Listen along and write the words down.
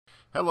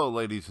Hello,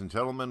 ladies and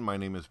gentlemen. My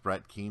name is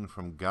Brett Keane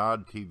from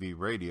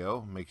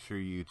GodTVRadio. Make sure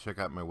you check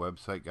out my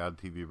website,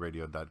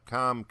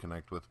 GodTVRadio.com.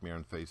 Connect with me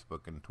on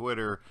Facebook and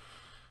Twitter.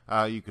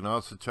 You can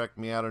also check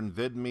me out on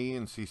VidMe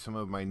and see some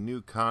of my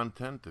new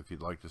content. If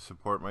you'd like to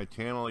support my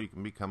channel, you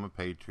can become a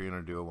Patreon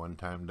or do a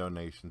one-time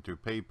donation through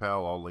PayPal.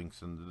 All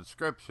links in the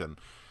description.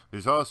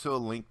 There's also a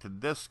link to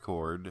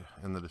Discord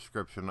in the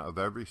description of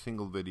every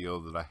single video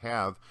that I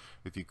have.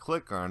 If you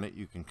click on it,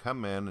 you can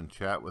come in and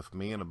chat with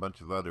me and a bunch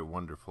of other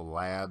wonderful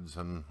lads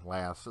and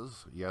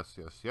lasses. Yes,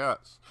 yes,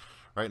 yes.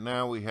 Right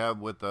now we have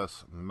with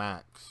us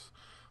Max,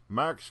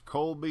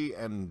 Colby,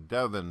 and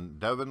Devin.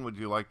 Devin, would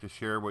you like to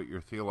share what your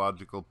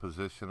theological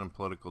position and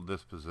political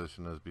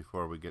disposition is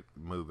before we get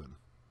moving?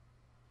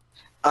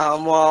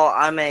 Well,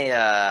 I'm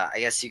I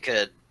guess you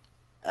could,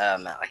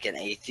 like an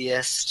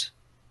atheist,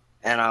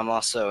 and I'm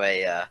also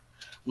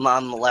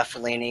I'm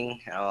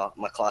left-leaning.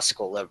 I'm a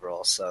classical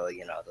liberal, so,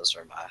 those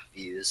are my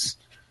views.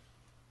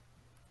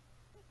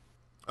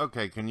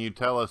 Okay, can you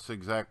tell us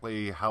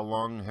exactly how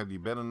long have you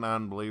been a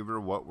non-believer?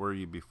 What were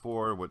you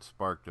before? What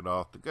sparked it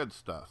off? The good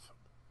stuff.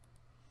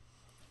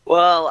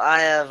 Well,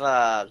 I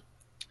have,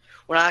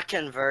 when I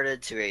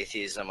converted to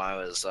atheism, I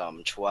was,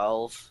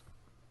 12,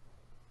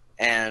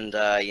 and,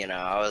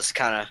 I was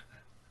kind of,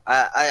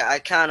 I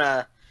kind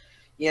of,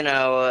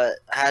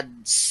 had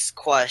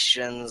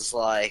questions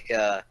like,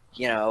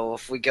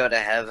 if we go to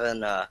heaven,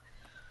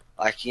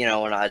 like,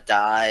 when I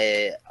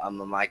die,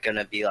 am I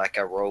gonna be like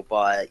a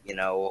robot,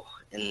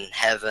 in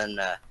heaven?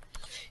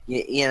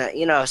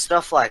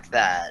 Stuff like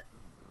that.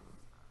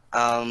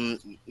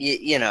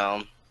 You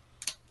know,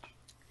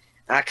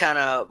 I kind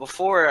of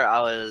before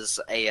I was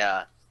Now,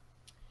 a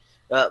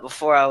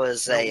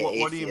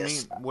what do you mean?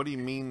 atheist. What do you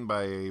mean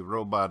by a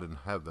robot in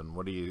heaven?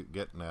 What are you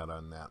getting at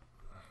on that?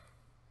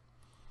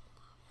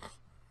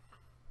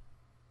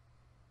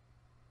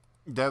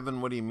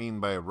 Devin, what do you mean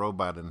by a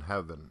robot in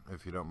heaven,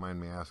 if you don't mind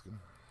me asking?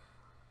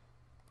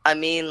 I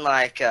mean,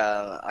 like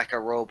a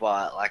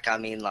robot. Like, I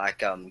mean,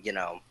 like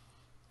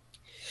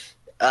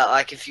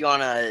if you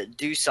want to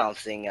do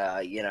something,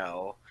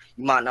 you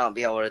might not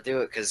be able to do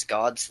it because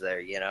God's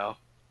there,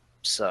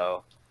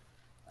 So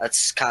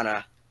that's kind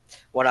of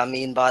what I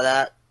mean by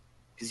that,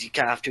 because you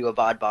kind of have to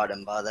abide by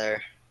them by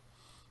there.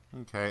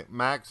 Okay,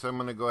 Max, I'm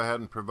going to go ahead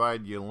and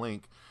provide you a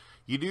link.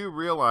 You do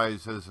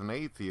realize as an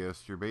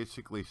atheist, you're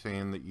basically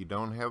saying that you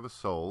don't have a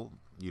soul,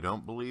 you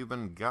don't believe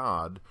in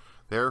God,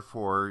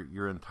 therefore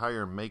your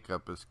entire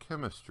makeup is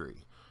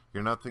chemistry.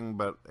 You're nothing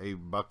but a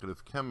bucket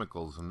of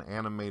chemicals, an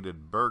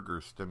animated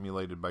burger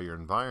stimulated by your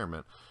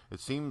environment.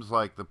 It seems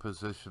like the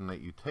position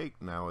that you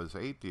take now as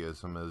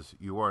atheism is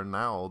you are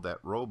now that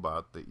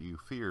robot that you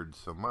feared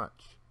so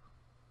much.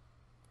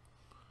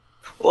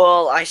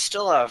 Well, I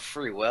still have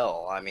free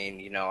will. I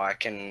mean, I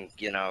can,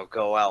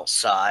 go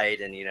outside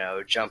and,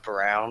 jump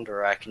around,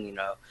 or I can,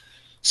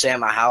 stay in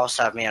my house,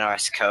 have me a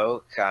nice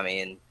Coke. I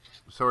mean,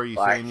 So are you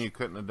like, saying you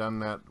couldn't have done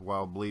that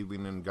while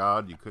believing in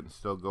God? You couldn't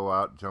still go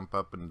out, jump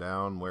up and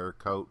down, wear a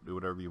coat, do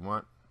whatever you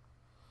want?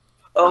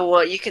 oh,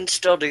 well, you can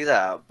still do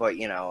that, but,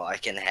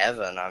 like in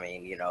heaven, I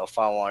mean, if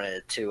I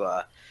wanted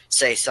to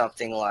say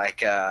something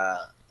like,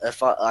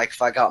 if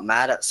I got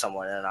mad at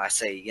someone and I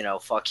say,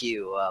 fuck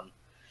you,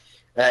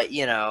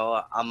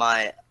 I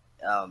might,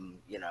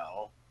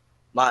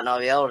 might not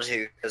be able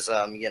to because,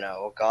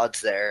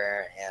 God's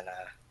there and,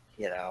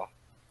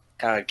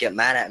 kind of get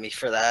mad at me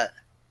for that.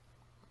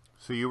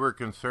 So you were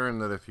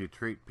concerned that if you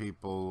treat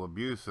people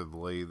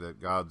abusively,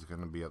 that God's going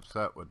to be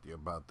upset with you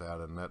about that,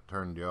 and that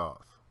turned you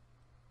off.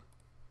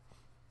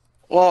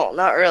 Well,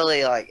 not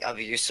really like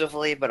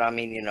abusively, but I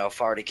mean,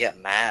 if I were to get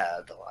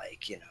mad,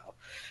 like,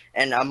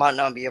 and I might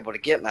not be able to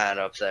get mad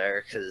up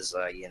there because,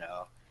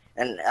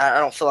 and I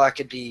don't feel I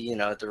could be,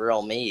 the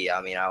real me. I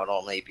mean, I would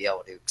only be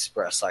able to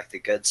express like the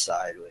good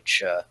side,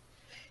 which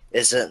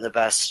isn't the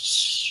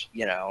best,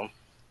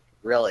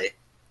 really.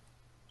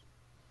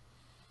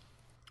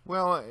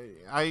 Well,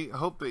 I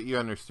hope that you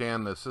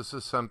understand this. This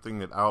is something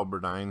that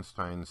Albert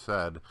Einstein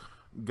said.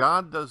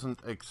 God doesn't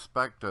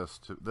expect us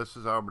to, this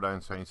is Albert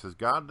Einstein, he says,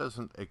 God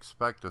doesn't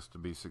expect us to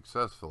be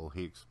successful.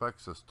 He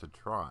expects us to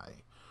try.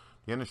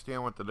 Do you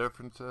understand what the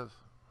difference is?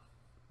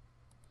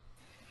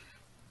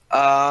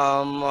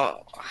 I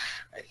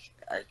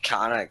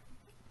kind of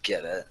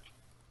get it.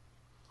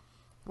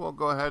 Well,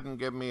 go ahead and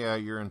give me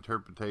your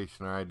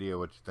interpretation or idea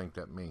what you think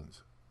that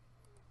means.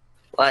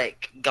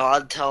 Like,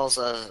 God tells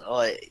us,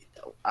 like,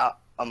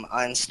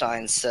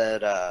 Einstein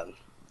said,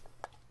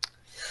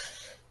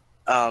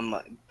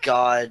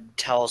 God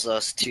tells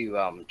us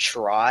to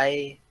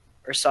try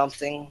or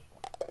something.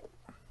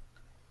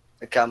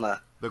 Become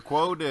a The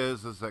quote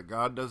is that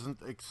God doesn't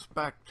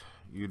expect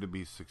you to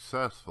be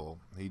successful.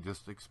 He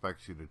just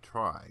expects you to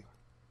try.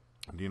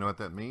 Do you know what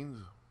that means?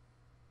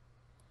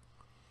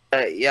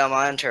 yeah.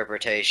 My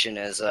interpretation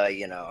is,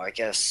 I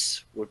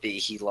guess would be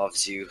he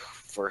loves you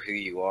for who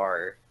you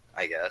are.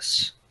 I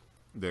guess.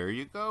 There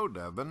you go,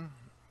 Devin.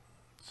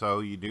 So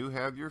you do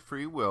have your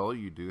free will,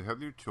 you do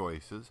have your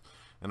choices,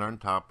 and on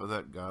top of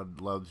that, God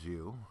loves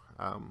you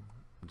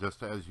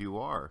just as you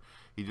are.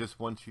 He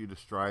just wants you to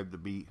strive to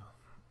be,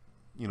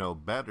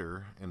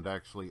 better and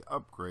actually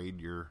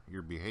upgrade your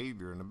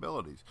behavior and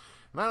abilities.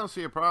 And I don't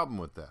see a problem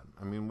with that.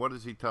 I mean, what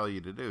does he tell you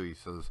to do? He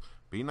says,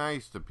 be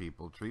nice to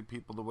people, treat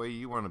people the way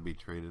you want to be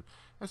treated.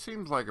 That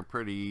seems like a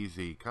pretty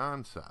easy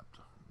concept,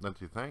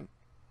 don't you think?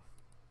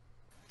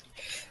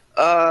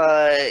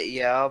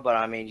 Yeah, but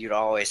I mean, you'd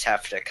always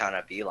have to kind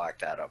of be like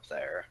that up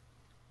there.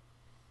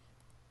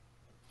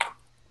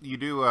 You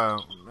do,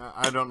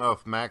 I don't know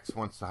if Max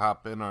wants to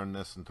hop in on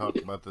this and talk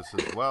about this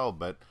as well,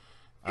 but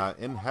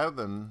in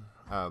heaven,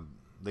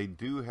 they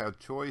do have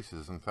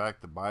choices. In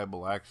fact, the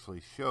Bible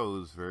actually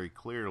shows very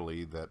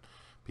clearly that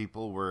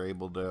people were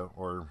able to,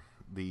 or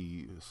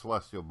the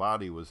celestial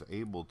body was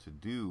able to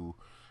do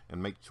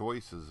and make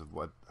choices of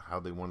how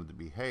they wanted to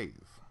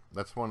behave.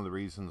 That's one of the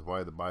reasons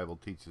why the Bible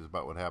teaches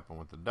about what happened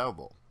with the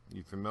devil.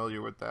 You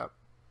familiar with that?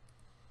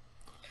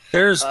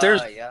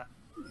 Yeah.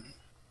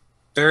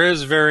 There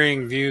is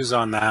varying views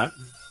on that,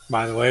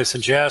 by the way.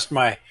 Since you asked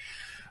my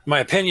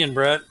opinion,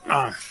 Brett,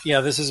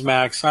 yeah, this is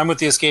Max. I'm with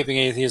the Escaping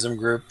Atheism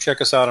group.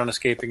 Check us out on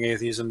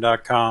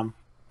escapingatheism.com.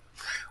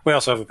 We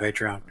also have a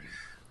Patreon.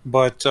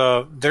 But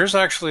there's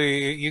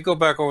actually, you go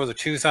back over the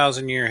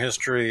 2,000-year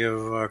history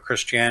of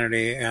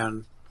Christianity,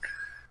 and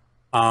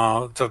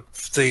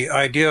the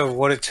idea of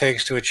what it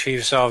takes to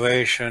achieve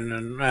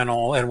salvation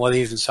and what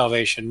even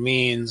salvation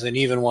means, and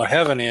even what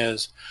heaven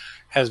is,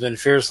 has been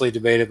fiercely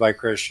debated by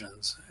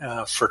Christians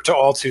for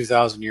all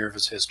 2,000 years of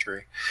its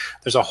history.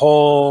 There's a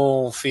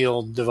whole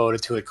field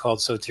devoted to it called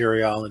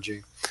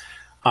soteriology.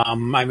 I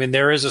mean,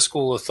 there is a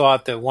school of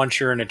thought that once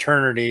you're in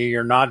eternity,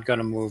 you're not going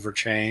to move or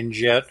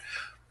change, yet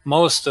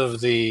most of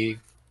the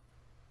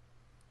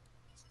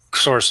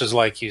sources,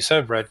 like you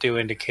said, Brett, do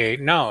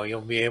indicate, no,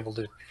 you'll be able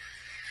to.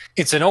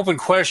 It's an open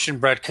question,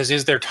 Brett, because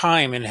is there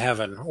time in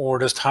heaven, or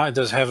does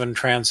heaven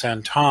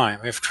transcend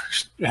time? If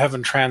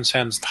heaven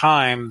transcends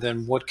time,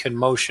 then what can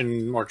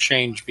motion or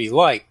change be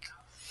like?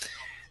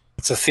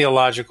 It's a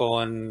theological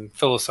and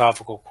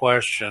philosophical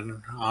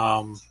question.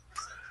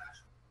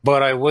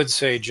 But I would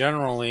say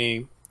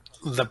generally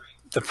the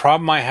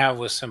problem I have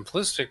with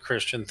simplistic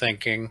Christian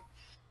thinking,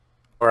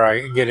 where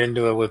I get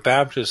into it with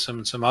Baptism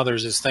and some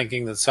others, is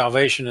thinking that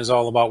salvation is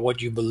all about what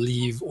you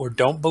believe or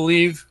don't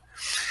believe,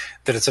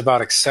 that it's about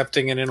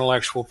accepting an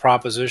intellectual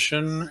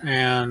proposition.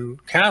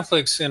 And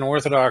Catholics and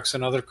Orthodox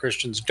and other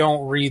Christians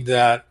don't read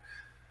that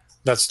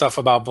stuff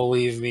about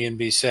believe me and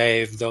be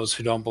saved, those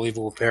who don't believe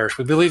will perish.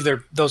 We believe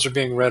those are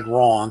being read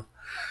wrong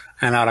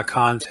and out of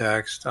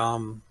context.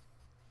 When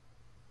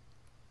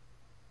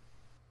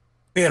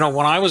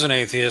I was an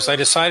atheist, I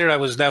decided I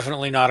was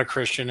definitely not a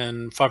Christian,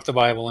 and fuck the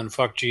Bible and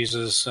fuck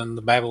Jesus, and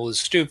the Bible is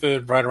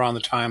stupid, right around the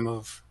time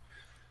of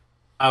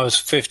I was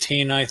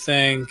 15, I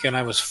think, and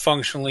I was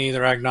functionally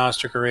either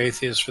agnostic or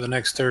atheist for the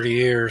next 30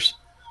 years.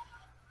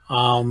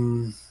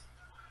 But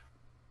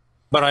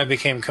I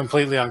became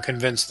completely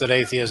unconvinced that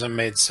atheism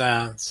made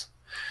sense.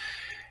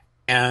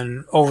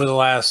 And over the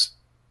last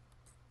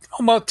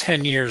about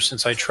 10 years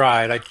since I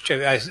tried,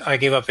 I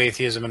gave up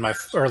atheism in my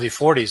early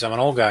 40s. I'm an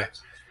old guy.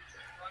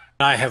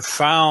 And I have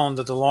found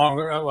that the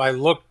longer I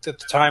looked at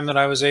the time that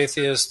I was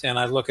atheist, and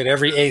I look at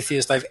every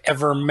atheist I've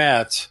ever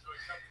met,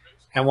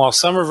 and while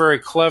some are very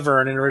clever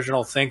and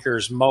original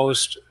thinkers,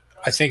 most,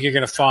 I think you're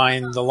going to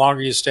find the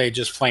longer you stay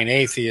just plain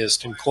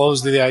atheist and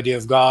closed to the idea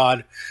of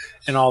God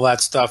and all that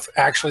stuff,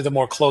 actually the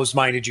more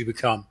closed-minded you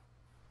become.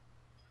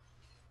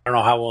 I don't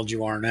know how old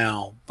you are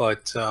now,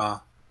 but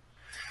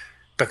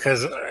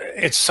because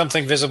it's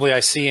something visibly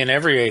I see in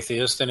every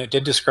atheist, and it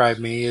did describe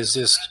me, is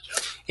this: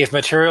 if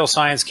material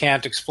science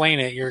can't explain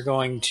it, you're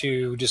going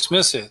to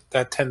dismiss it.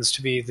 That tends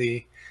to be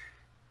the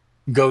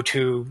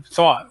go-to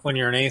thought when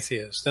you're an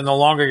atheist. And the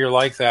longer you're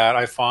like that,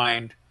 I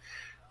find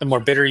the more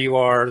bitter you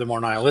are, the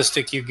more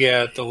nihilistic you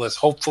get, the less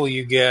hopeful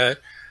you get,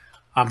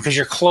 because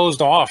you're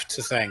closed off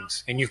to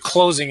things and you're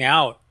closing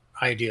out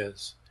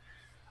ideas.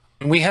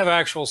 And we have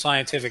actual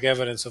scientific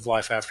evidence of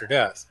life after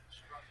death.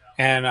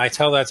 And I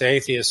tell that to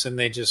atheists, and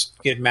they just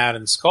get mad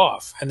and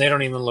scoff, and they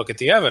don't even look at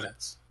the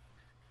evidence.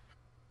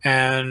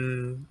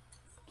 And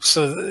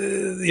so,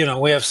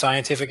 we have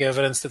scientific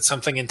evidence that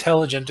something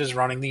intelligent is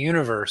running the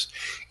universe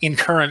in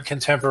current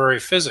contemporary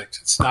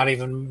physics. It's not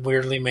even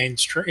weirdly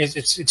mainstream.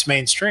 It's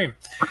mainstream.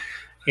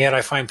 Yet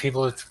I find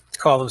people who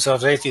call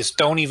themselves atheists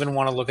don't even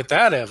want to look at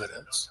that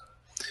evidence.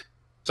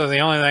 So the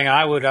only thing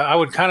I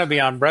would kind of be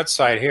on Brett's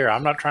side here.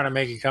 I'm not trying to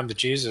make you come to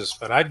Jesus,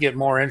 but I'd get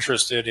more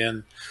interested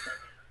in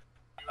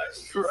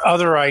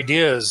other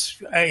ideas.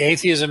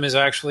 Atheism is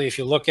actually, if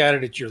you look at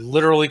it, you're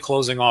literally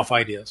closing off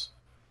ideas.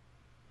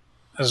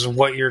 This is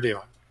what you're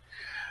doing.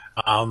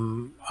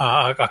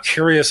 A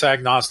curious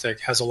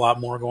agnostic has a lot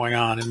more going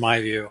on, in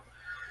my view,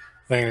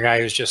 than a guy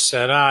who's just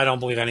said, I don't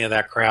believe any of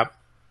that crap.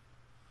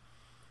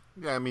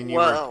 Yeah, I mean, you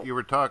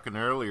were talking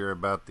earlier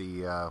about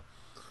the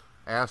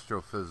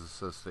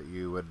astrophysicist that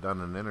you had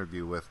done an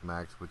interview with,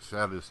 Max, which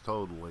that is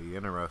totally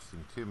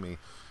interesting to me.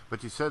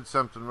 But you said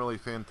something really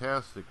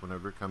fantastic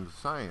whenever it comes to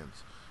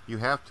science. You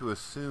have to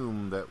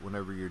assume that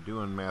whenever you're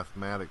doing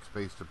mathematics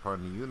based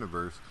upon the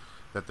universe,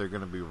 that they're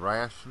going to be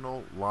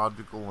rational,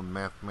 logical, and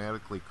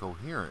mathematically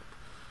coherent.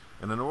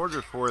 And in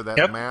order for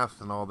that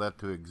math and all that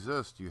to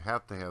exist, you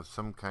have to have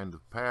some kind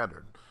of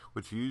pattern,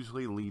 which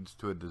usually leads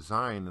to a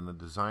design, and a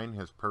design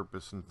has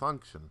purpose and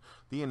function.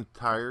 The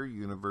entire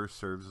universe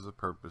serves as a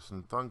purpose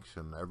and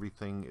function.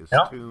 Everything is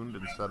tuned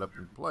and set up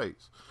in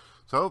place.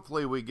 So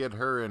hopefully we get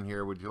her in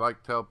here. Would you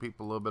like to tell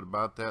people a little bit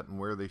about that and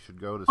where they should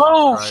go to subscribe?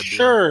 Oh,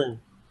 sure.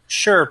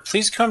 Sure.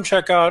 Please come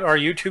check out our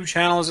YouTube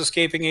channel is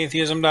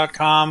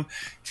escapingatheism.com.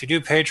 If you do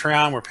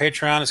Patreon, we're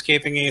Patreon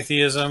Escaping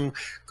Atheism.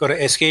 Go to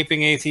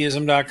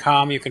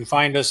escapingatheism.com. You can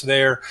find us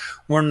there.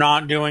 We're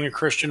not doing a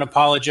Christian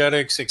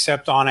apologetics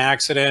except on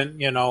accident.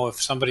 You know, if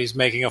somebody's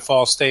making a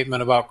false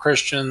statement about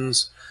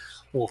Christians,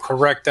 we'll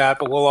correct that.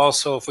 But we'll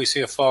also, if we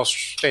see a false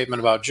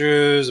statement about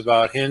Jews,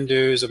 about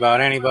Hindus, about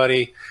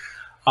anybody,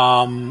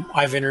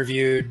 I've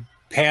interviewed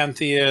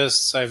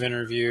pantheists. I've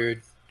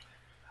interviewed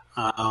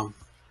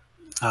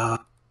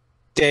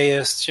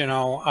deists, you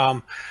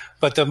know.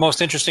 But the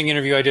most interesting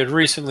interview I did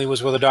recently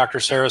was with a Dr.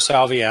 Sarah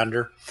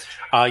Salviander.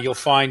 You'll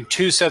find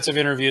 2 sets of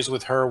interviews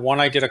with her. One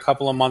I did a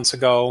couple of months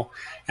ago,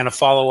 and a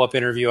follow-up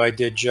interview I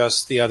did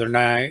just the other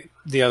night.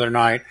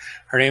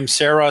 Her name's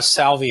Sarah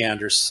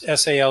Salviander,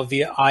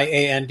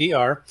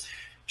 Salviandr.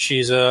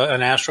 She's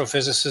an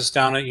astrophysicist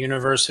down at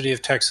University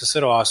of Texas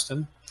at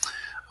Austin.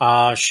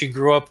 She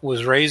grew up,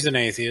 was raised an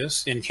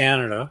atheist in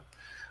Canada.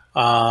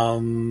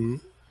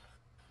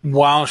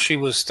 While she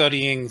was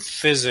studying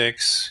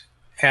physics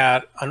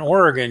at an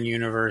Oregon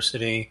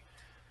university,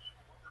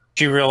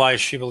 she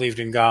realized she believed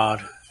in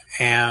God.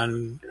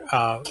 And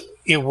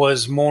it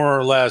was more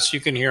or less, you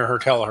can hear her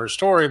tell her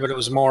story, but it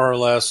was more or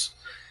less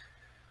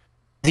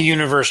the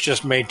universe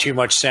just made too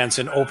much sense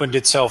and opened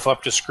itself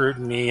up to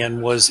scrutiny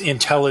and was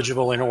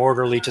intelligible and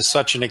orderly to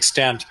such an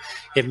extent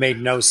it made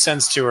no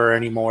sense to her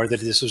anymore, that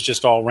this was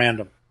just all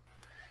random,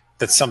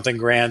 that something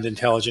grand,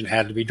 intelligent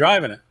had to be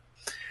driving it.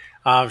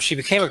 She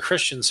became a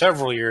Christian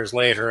several years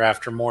later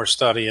after more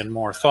study and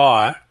more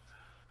thought.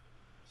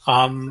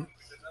 And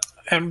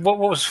what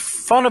was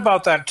fun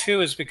about that,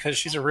 too, is because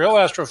she's a real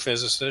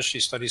astrophysicist.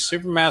 She studies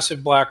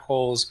supermassive black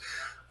holes.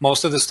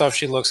 Most of the stuff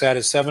she looks at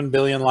is 7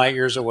 billion light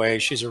years away.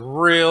 She's a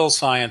real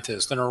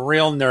scientist and a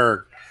real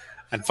nerd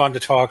and fun to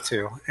talk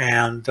to.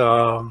 And,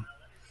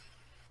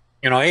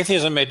 you know,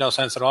 atheism made no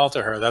sense at all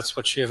to her. That's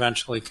what she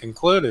eventually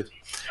concluded.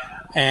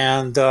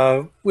 And,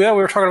 we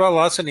were talking about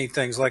lots of neat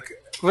things, like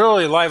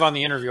literally live on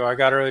the interview, I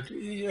got her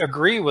to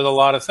agree with a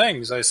lot of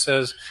things. I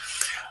says,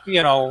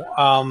 you know,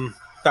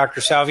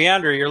 Dr.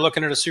 Salviander, you're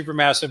looking at a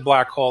supermassive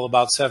black hole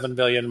about 7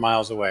 billion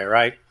miles away,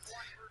 right?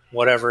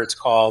 Whatever it's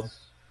called.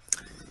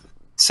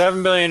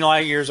 7 billion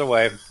light years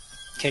away.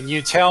 Can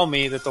you tell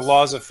me that the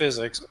laws of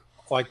physics,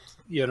 like,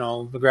 you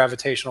know, the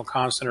gravitational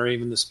constant or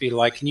even the speed of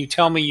light, can you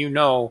tell me you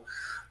know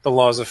the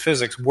laws of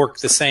physics work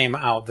the same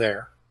out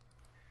there?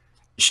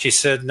 She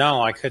said,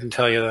 no, I couldn't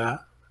tell you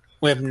that.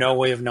 We have no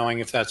way of knowing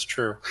if that's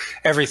true.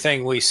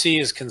 Everything we see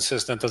is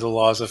consistent, that the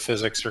laws of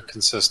physics are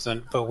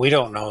consistent, but we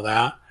don't know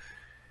that.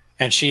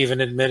 And she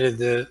even admitted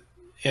that,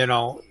 you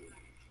know,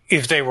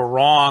 if they were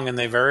wrong and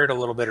they varied a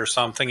little bit or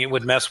something, it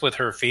would mess with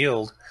her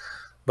field.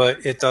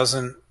 But it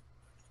doesn't.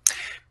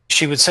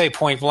 She would say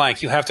point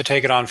blank, you have to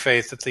take it on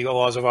faith that the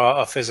laws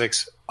of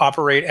physics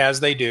operate as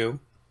they do,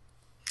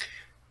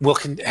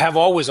 have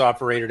always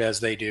operated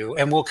as they do,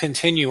 and will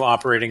continue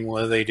operating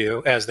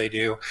as they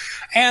do,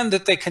 and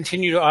that they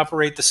continue to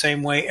operate the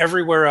same way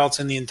everywhere else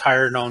in the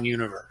entire known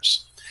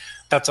universe.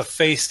 That's a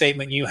faith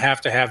statement you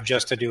have to have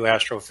just to do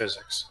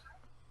astrophysics.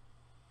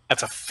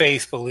 That's a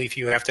faith belief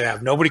you have to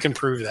have. Nobody can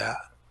prove that.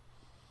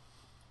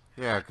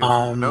 Yeah,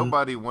 because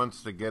nobody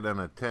wants to get in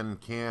a tin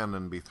can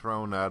and be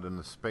thrown out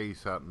into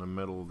space, out in the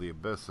middle of the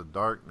abyss of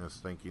darkness,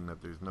 thinking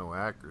that there's no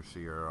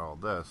accuracy or all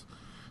this.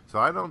 So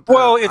I don't.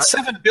 Well, it's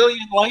 7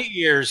 billion light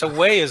years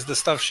away is the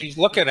stuff she's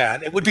looking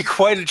at. It would be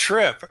quite a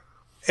trip.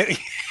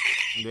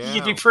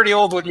 You'd be pretty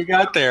old when you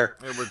got there.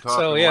 Yeah, we're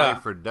talking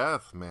life or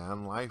death,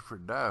 man. Life or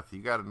death.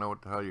 You got to know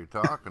what the hell you're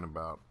talking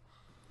about.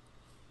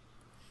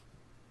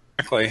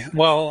 Exactly.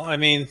 Well, I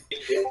mean,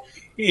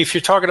 if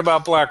you're talking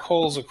about black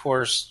holes, of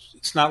course,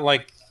 it's not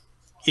like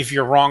if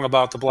you're wrong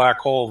about the black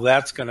hole,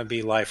 that's going to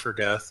be life or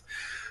death.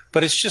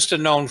 But it's just a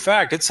known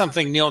fact. It's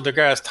something Neil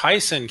deGrasse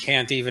Tyson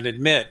can't even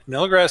admit.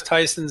 Neil deGrasse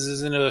Tyson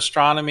is into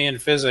astronomy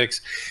and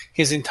physics.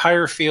 His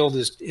entire field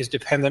is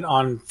dependent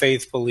on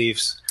faith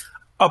beliefs,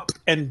 up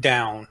and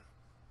down.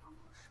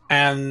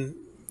 And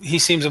he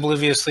seems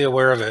obliviously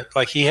aware of it.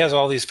 Like, he has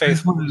all these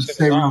faith beliefs.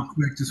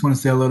 Just want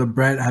to say hello to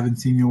Brett. I haven't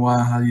seen you in a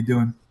while. How are you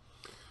doing?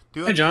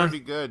 Doing pretty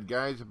good,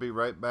 guys. I'll be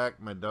right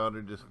back. My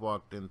daughter just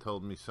walked in,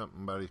 told me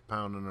something about he's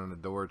pounding on the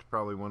door. It's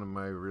probably one of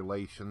my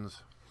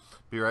relations.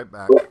 Be right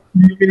back.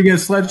 You need to get a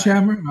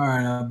sledgehammer? All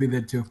right, I'll be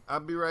there too.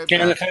 I'll be right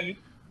back.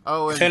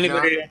 Oh, and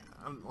John,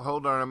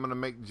 hold on. I'm going to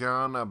make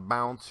John a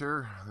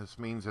bouncer. This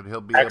means that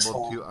he'll be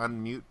able to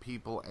unmute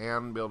people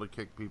and be able to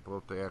kick people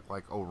if they act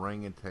like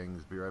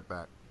orangutans. Be right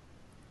back.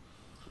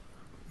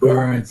 All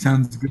right,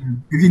 sounds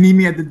good. If you need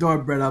me at the door,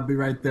 Brett, I'll be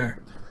right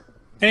there.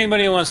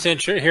 Anybody who wants to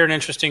hear an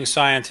interesting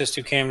scientist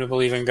who came to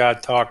believe in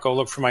God talk, go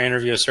look for my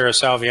interview with Sarah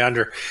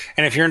Salviander.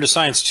 And if you're into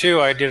science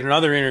too, I did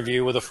another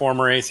interview with a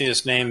former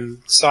atheist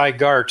named Cy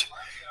Gart.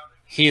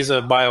 He's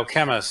a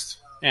biochemist,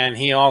 and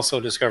he also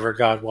discovered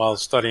God while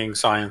studying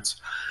science.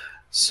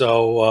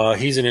 So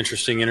he's an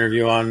interesting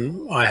interview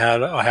I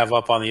have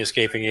up on the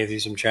Escaping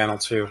Atheism channel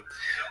too.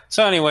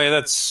 So anyway,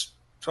 that's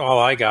all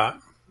I got.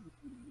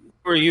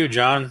 Who are you,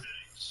 John?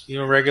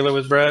 You a regular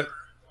with Brett?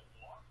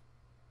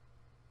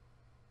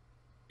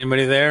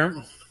 Anybody there?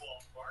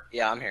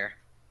 Yeah, I'm here.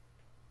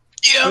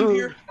 Yeah, I'm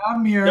here.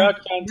 I'm here.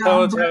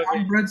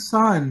 I'm Brett's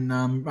son.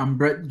 I'm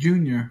Brett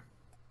Jr.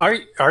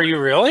 Are you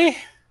really?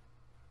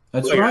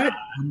 That's right.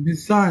 I'm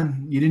his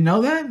son. You didn't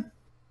know that?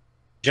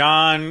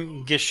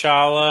 John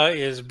Gishala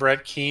is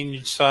Brett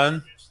Keane's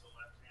son?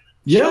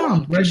 Yeah,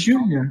 I'm Brett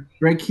Jr.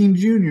 Brett Keane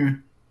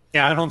Jr.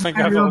 Yeah, I don't think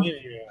I believe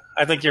you.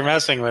 I think you're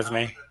messing with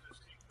me.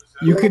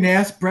 You can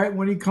ask Brett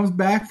when he comes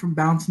back from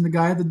bouncing the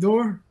guy at the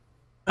door.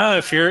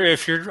 If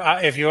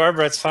you are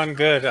Brett's son,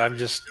 good. I'm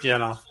just,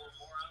 why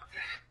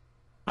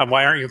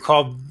aren't you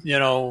called,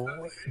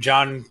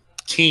 John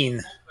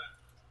Keane?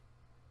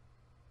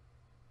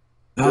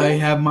 I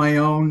have my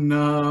own,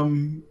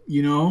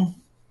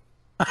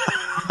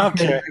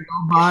 Okay.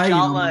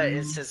 Gishala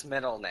is his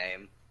middle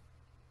name.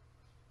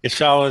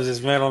 Gishala is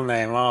his middle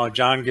name. Oh,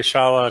 John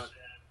Gishala.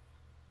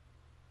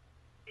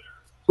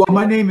 Well,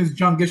 my name is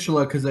John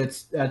Gishala because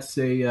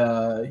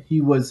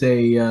he was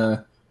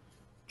a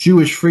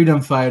Jewish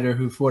freedom fighter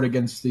who fought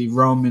against the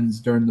Romans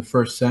during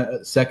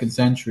the second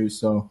century.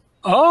 So,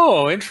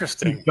 oh,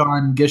 interesting.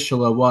 John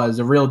Gishala was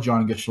a real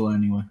John Gishala,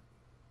 anyway.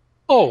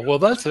 Oh, well,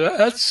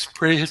 that's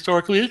pretty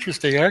historically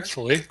interesting,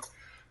 actually.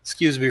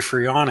 Excuse me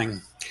for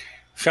yawning.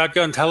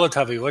 Shotgun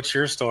Teletubby, what's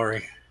your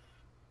story?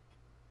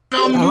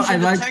 I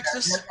like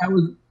Texas. I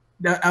would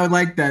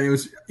like that. It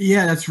was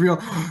that's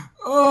real.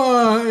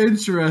 Oh,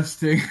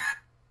 interesting.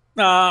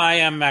 No, I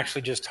am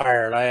actually just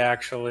tired. I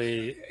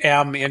actually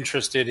am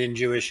interested in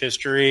Jewish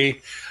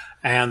history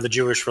and the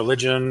Jewish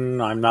religion.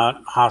 I'm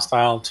not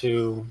hostile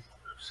to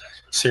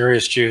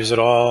serious Jews at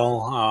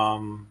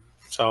all.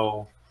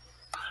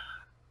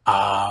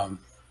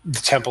 The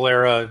Temple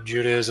era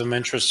Judaism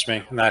interests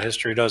me, and that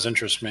history does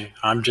interest me.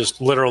 I'm just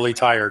literally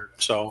tired,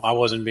 so I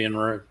wasn't being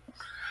rude.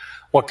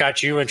 What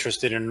got you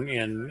interested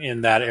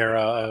in that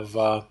era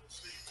of?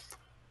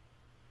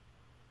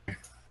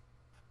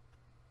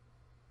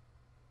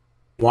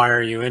 Why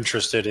are you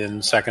interested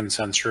in second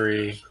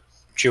century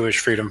Jewish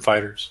freedom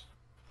fighters?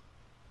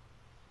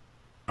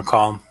 I'll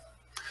call them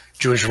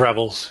Jewish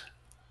rebels.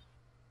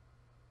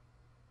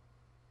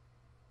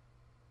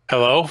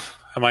 Hello?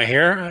 Am I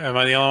here? Am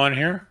I the only one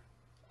here?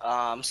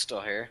 I'm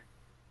still here.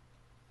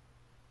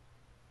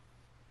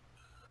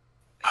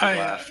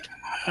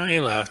 He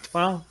left.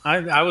 Well,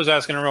 I was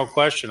asking a real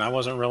question. I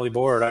wasn't really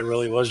bored. I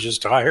really was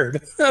just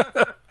tired.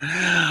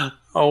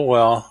 Oh,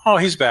 well. Oh,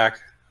 he's back.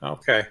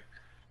 Okay.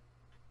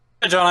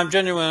 John, I'm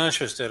genuinely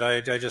interested.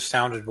 I just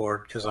sounded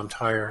bored because I'm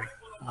tired.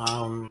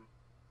 The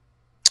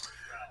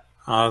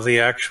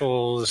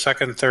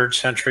second, third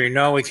century.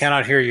 No, we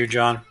cannot hear you,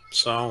 John.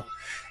 So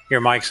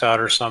your mic's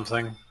out or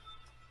something.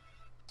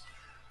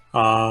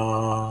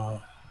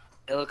 It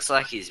looks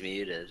like he's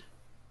muted.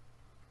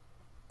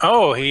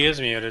 Oh, he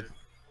is muted.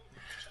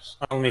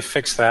 Let me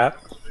fix that.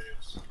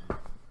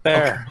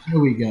 There. Okay, here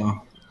we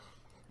go.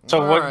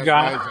 So what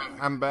got... Guys,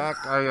 I'm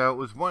back. I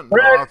was wanting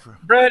Brett, to offer...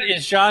 Brett,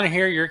 is John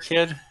here your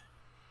kid?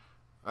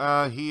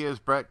 He is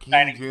Brett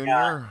Keane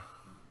Jr.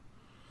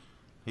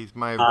 He's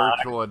my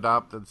virtual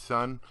adopted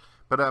son.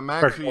 But I'm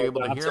actually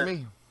able to hear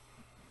me.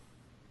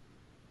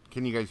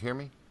 Can you guys hear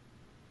me?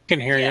 Can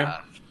hear you.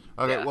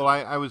 Okay, Yeah. well,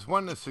 I was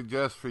wanting to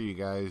suggest for you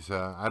guys,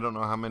 I don't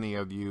know how many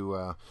of you,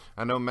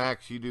 I know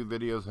Max, you do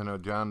videos, I know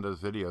John does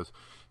videos.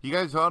 You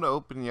guys ought to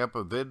open up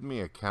a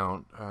VidMe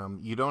account.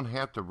 You don't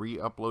have to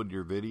re-upload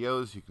your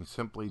videos. You can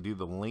simply do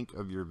the link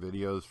of your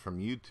videos from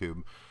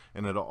YouTube,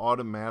 and it'll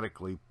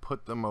automatically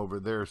put them over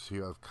there so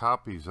you have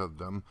copies of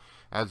them,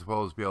 as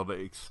well as be able to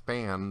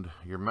expand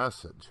your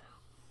message.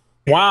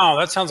 Wow,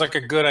 that sounds like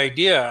a good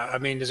idea. I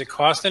mean, does it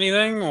cost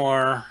anything,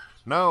 or...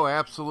 No,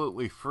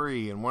 absolutely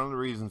free, and one of the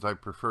reasons I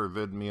prefer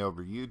VidMe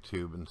over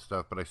YouTube and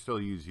stuff, but I still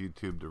use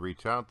YouTube to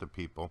reach out to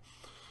people,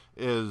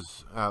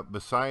 is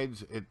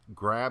besides it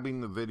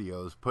grabbing the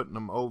videos, putting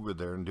them over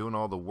there, and doing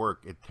all the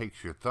work, it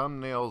takes your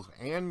thumbnails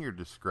and your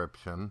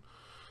description,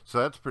 so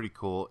that's pretty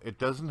cool. It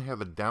doesn't have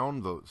a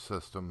downvote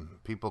system.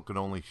 People can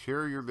only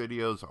share your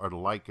videos or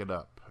like it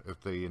up if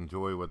they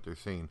enjoy what they're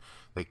seeing.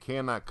 They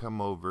cannot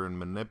come over and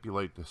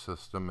manipulate the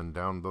system and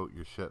downvote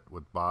your shit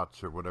with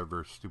bots or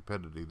whatever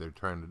stupidity they're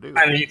trying to do.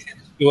 And you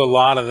can do a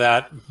lot of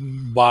that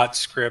bot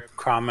script,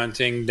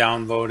 commenting,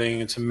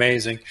 downvoting. It's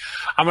amazing.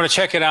 I'm going to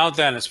check it out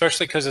then,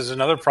 especially because there's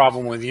another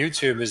problem with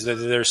YouTube is that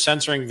they're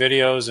censoring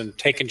videos and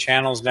taking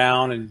channels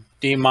down and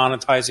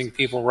demonetizing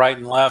people right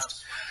and left.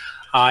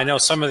 I know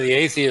some of the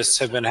atheists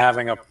have been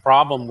having a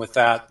problem with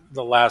that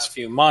the last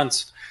few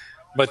months,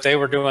 but they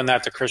were doing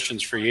that to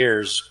Christians for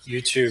years.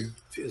 YouTube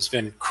has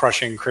been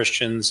crushing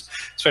Christians,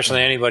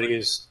 especially anybody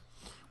who's...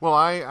 Well,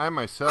 I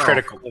myself,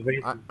 critical of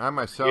it. I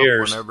myself,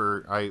 Years.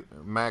 whenever I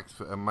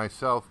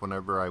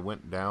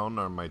went down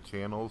on my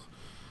channels,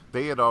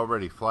 they had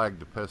already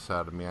flagged the piss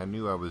out of me. I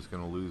knew I was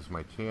going to lose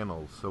my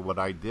channels. So what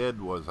I did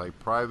was I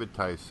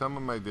privatized some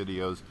of my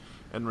videos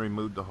and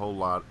removed a whole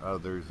lot of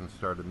others and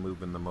started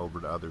moving them over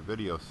to other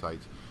video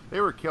sites.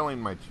 They were killing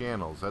my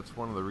channels. That's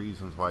one of the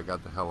reasons why I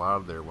got the hell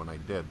out of there when I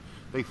did.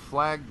 They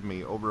flagged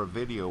me over a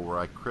video where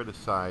I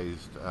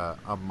criticized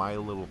a My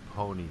Little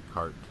Pony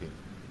cartoon.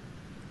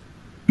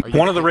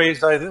 One of the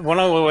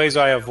ways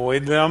I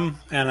avoid them,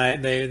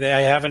 and they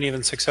haven't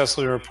even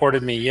successfully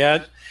reported me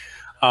yet.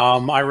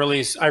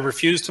 I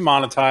refuse to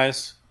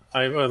monetize,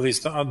 at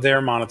least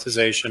their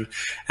monetization,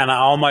 and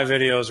all my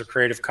videos are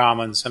Creative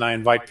Commons, and I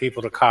invite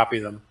people to copy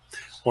them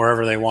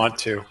wherever they want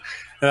to.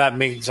 And that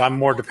means I'm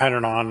more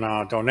dependent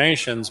on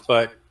donations,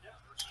 but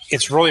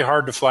it's really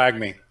hard to flag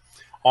me.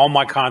 All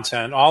my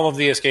content, all of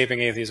the Escaping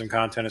Atheism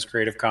content is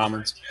Creative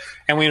Commons,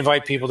 and we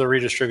invite people to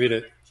redistribute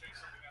it.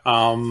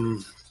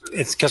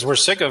 It's because we're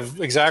sick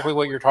of exactly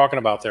what you're talking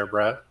about there,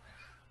 Brett.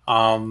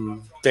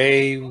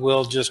 They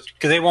will because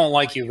they won't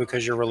like you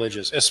because you're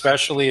religious,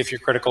 especially if you're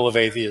critical of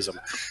atheism.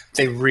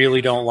 They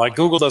really don't like.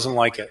 Google doesn't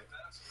like it.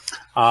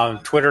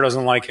 Twitter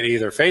doesn't like it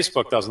either.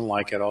 Facebook doesn't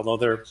like it.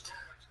 Although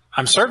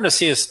I'm starting to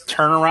see a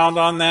turnaround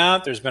on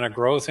that. There's been a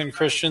growth in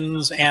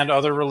Christians and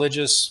other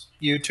religious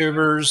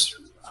YouTubers.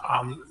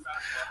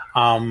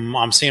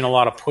 I'm seeing a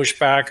lot of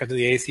pushback of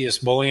the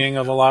atheist bullying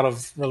of a lot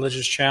of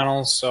religious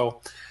channels.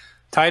 So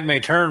tide may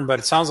turn, but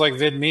it sounds like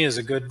VidMe is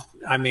a good.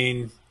 I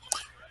mean,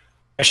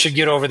 I should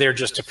get over there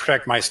just to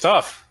protect my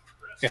stuff,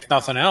 if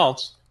nothing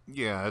else.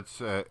 Yeah,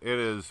 it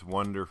is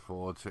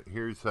wonderful.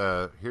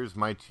 Here's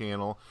my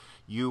channel.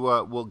 You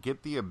will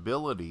get the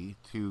ability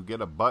to get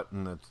a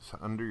button that's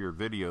under your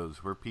videos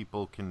where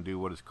people can do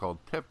what is called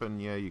tipping.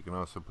 Yeah, you can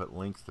also put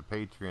links to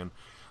Patreon.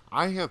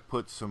 I have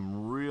put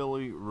some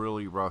really,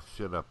 really rough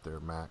shit up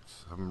there,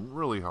 Max. Some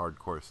really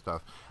hardcore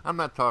stuff. I'm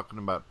not talking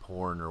about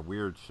porn or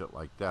weird shit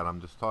like that. I'm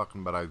just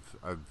talking about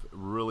I've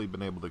really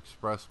been able to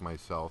express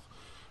myself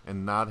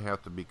and not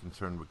have to be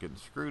concerned with getting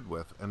screwed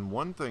with. And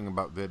one thing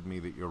about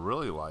VidMe that you'll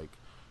really like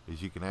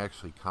is you can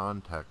actually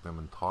contact them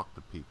and talk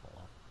to people.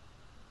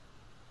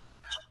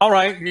 All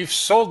right, you've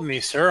sold me,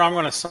 sir. I'm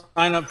going to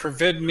sign up for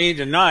VidMe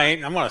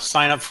tonight. I'm going to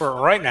sign up for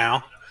it right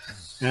now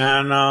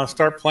and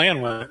start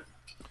playing with it.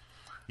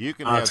 You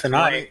can have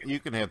tonight. You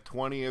can have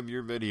 20 of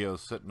your videos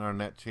sitting on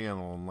that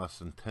channel in less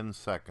than 10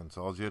 seconds.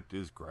 All you have to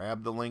do is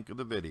grab the link of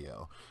the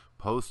video,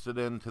 post it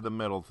into the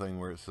middle thing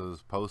where it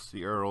says post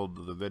the URL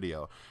to the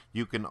video.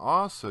 You can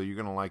also, you're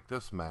going to like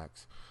this,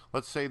 Max.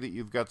 Let's say that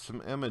you've got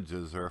some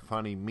images or a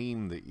funny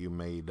meme that you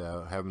made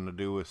having to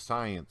do with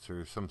science,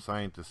 or some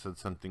scientist said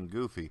something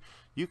goofy.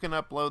 You can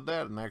upload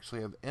that and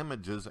actually have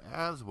images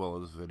as well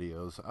as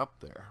videos up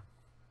there.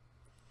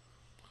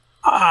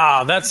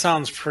 Ah, that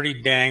sounds pretty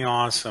dang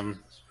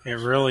awesome. It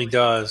really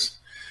does.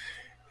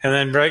 And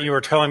then, Brett, you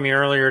were telling me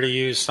earlier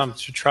to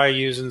try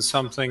using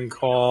something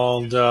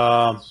called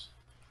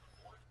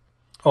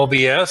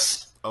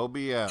OBS.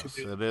 OBS.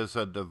 It is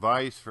a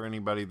device for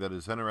anybody that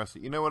is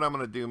interested. You know what I'm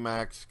going to do,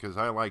 Max? Because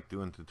I like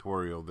doing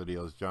tutorial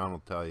videos. John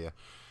will tell you.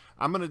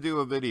 I'm going to do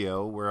a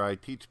video where I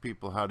teach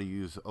people how to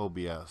use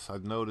OBS.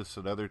 I've noticed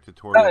that other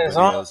tutorial videos.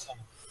 Awesome.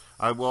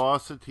 I will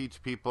also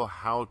teach people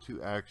how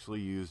to actually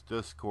use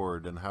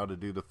Discord and how to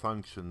do the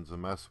functions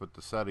and mess with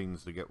the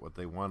settings to get what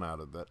they want out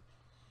of it.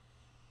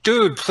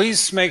 Dude,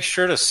 please make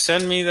sure to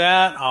send me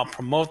that. I'll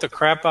promote the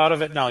crap out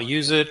of it and I'll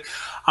use it.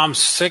 I'm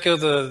sick of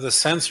the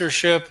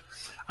censorship.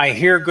 I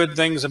hear good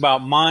things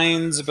about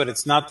Minds, but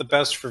it's not the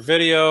best for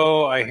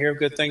video. I hear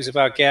good things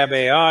about Gab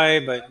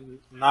AI, but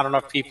not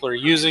enough people are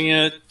using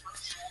it.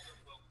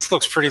 It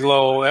looks pretty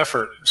low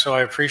effort, so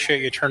I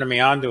appreciate you turning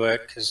me on to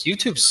it, because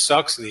YouTube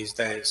sucks these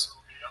days.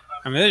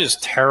 I mean, they're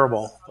just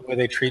terrible the way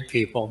they treat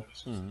people.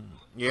 Mm-hmm.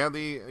 Yeah,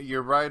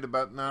 you're right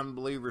about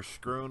non-believers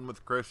screwing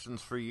with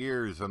Christians for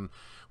years, and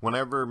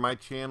whenever my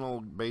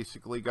channel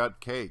basically got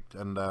caked,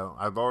 and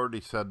I've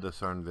already said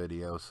this on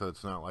video, so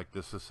it's not like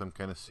this is some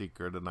kind of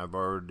secret, and I've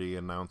already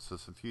announced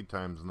this a few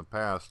times in the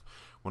past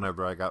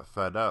whenever I got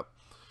fed up.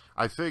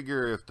 I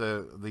figure if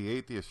the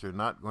atheists are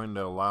not going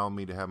to allow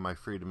me to have my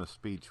freedom of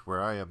speech,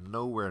 where I am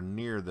nowhere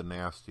near the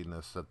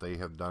nastiness that they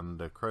have done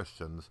to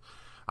Christians,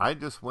 I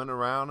just went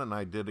around and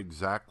I did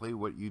exactly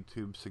what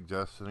YouTube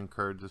suggests and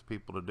encourages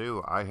people to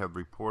do. I have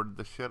reported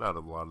the shit out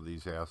of a lot of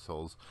these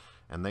assholes,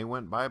 and they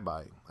went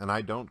bye-bye. And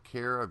I don't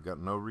care. I've got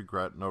no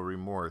regret, no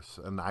remorse.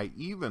 And I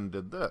even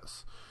did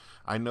this.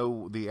 I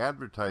know the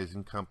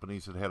advertising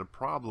companies that had a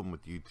problem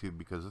with YouTube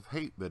because of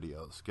hate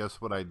videos. Guess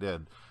what I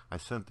did? I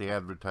sent the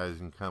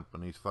advertising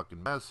companies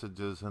fucking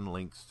messages and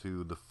links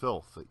to the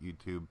filth that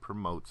YouTube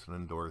promotes and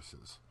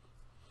endorses.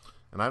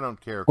 And I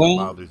don't care if it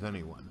bothers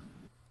anyone.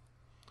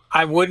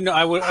 I would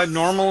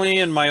normally,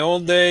 in my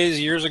old days,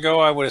 years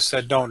ago, I would have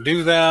said, don't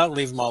do that,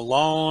 leave them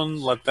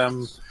alone,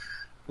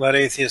 let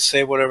atheists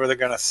say whatever they're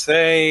going to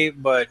say,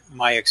 but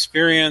my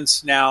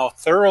experience now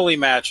thoroughly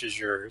matches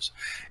yours.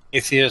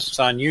 Atheists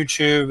on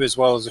YouTube, as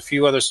well as a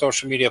few other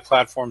social media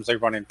platforms, they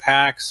run in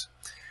packs.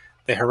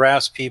 They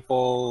harass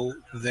people.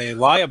 They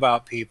lie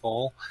about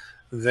people.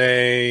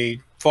 They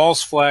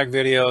false flag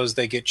videos.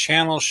 They get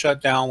channels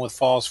shut down with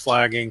false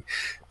flagging.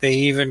 They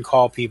even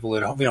call people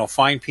at home,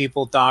 find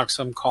people, dox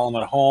them, call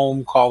them at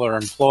home, call their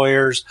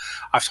employers.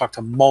 I've talked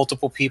to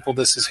multiple people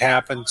this has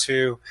happened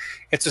to.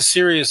 It's a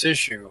serious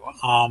issue.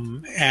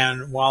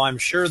 And while I'm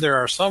sure there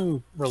are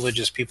some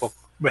religious people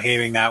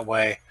behaving that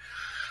way,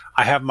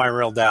 I have my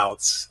real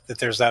doubts that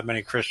there's that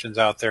many Christians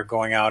out there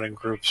going out in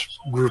group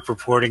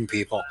reporting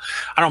people.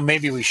 I don't know,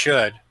 maybe we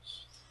should.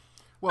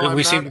 Well,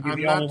 we seem to be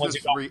the only ones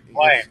who don't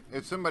complain.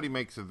 If somebody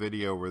makes a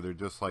video where they're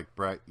just like,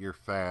 Brett, you're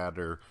fat,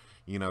 or,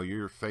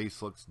 your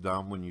face looks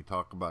dumb when you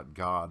talk about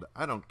God,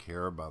 I don't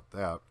care about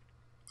that.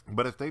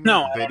 But if they make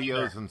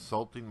videos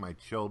insulting my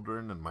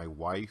children and my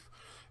wife,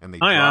 and they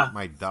drop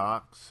my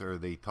docs, or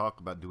they talk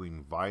about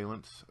doing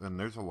violence, and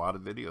there's a lot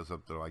of videos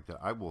up there like that,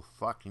 I will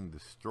fucking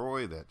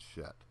destroy that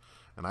shit.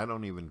 And I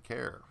don't even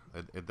care.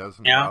 It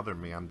doesn't bother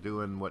me. I'm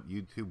doing what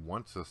YouTube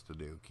wants us to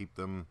do. Keep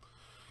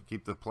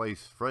the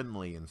place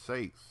friendly and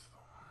safe.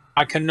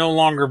 I can no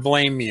longer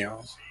blame you,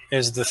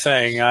 is the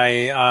thing.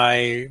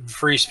 I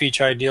free speech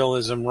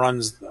idealism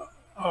runs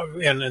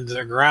into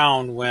the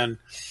ground when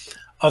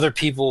other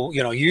people,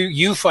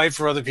 you fight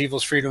for other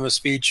people's freedom of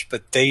speech,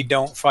 but they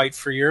don't fight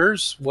for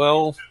yours.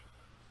 Well,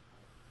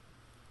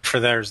 for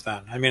theirs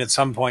then. I mean, at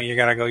some point you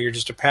got to go, you're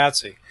just a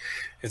patsy.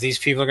 If these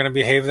people are going to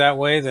behave that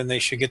way, then they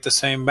should get the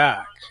same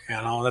back.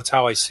 That's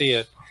how I see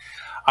it.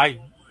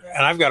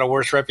 I've got a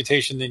worse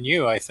reputation than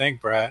you, I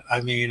think, Brett.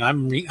 I mean,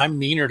 I'm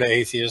meaner to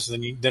atheists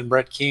than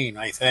Brett Keane,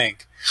 I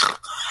think.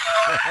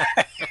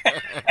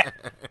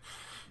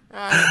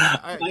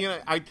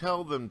 I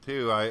tell them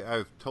too.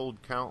 I've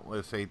told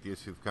countless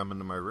atheists who've come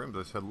into my rooms.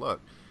 I said,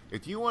 look,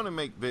 if you want to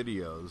make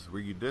videos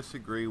where you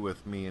disagree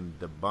with me and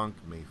debunk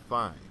me,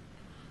 fine.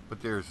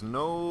 But there's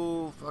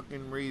no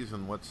fucking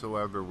reason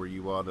whatsoever where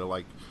you ought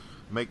to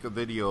make a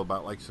video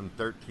about some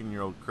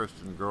 13-year-old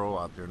Christian girl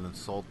out there and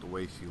insult the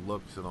way she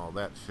looks and all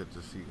that shit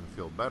just so you can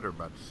feel better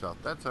about yourself.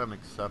 That's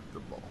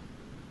unacceptable.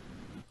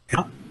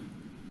 Yeah.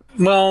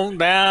 Well,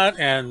 that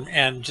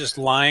and just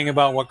lying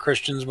about what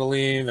Christians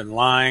believe and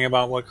lying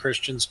about what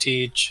Christians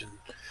teach and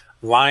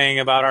lying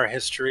about our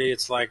history.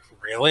 It's like,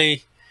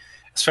 really?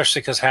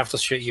 Especially because half the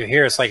shit you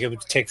hear, it's like it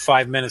would take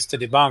 5 minutes to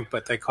debunk,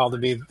 but they call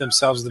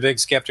themselves the big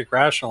skeptic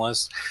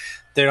rationalists.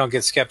 They don't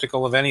get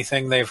skeptical of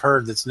anything they've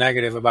heard that's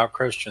negative about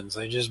Christians.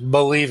 They just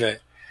believe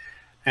it.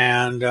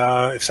 And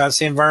if that's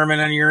the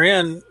environment you're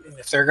in,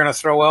 if they're going to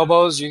throw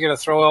elbows, you got to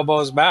throw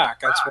elbows back.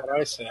 That's what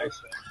I say.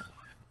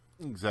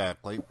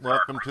 Exactly.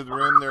 Welcome to the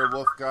room there,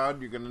 Wolf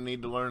God. You're going to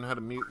need to learn how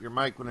to mute your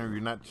mic whenever you're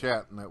not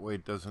chatting. That way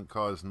it doesn't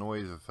cause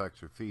noise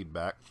effects or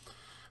feedback.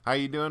 How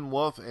you doing,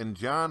 Wolf? And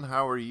John,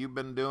 how are you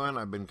been doing?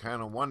 I've been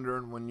kind of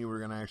wondering when you were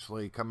going to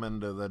actually come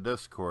into the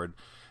Discord.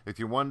 If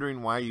you're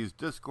wondering why I use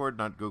Discord,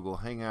 not Google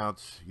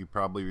Hangouts, you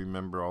probably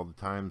remember all the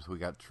times we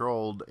got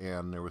trolled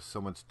and there was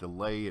so much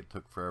delay, it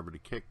took forever to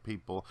kick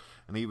people.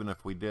 And even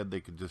if we did, they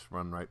could just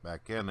run right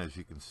back in. As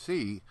you can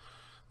see,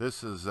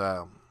 this is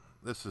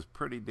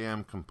pretty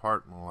damn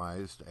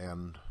compartmentalized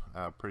and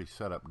pretty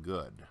set up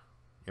good.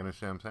 You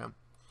understand what I'm saying?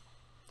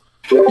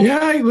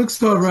 Yeah, he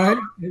looks all right.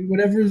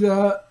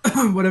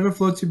 Whatever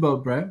floats your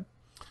boat, Brett.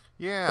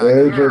 Yeah,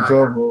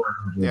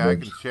 I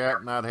can chat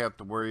and not have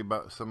to worry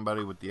about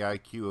somebody with the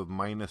IQ of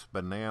minus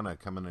banana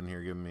coming in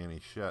here giving me any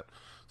shit.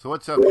 So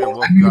what's up there,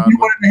 Wolf God?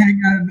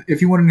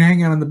 If you wanted to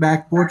hang out on the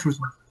back porch with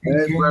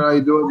Hey, Brett, how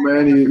you doing,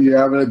 man? You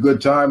having a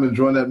good time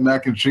enjoying that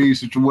mac and cheese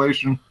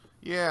situation?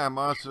 Yeah, I'm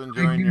also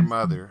enjoying your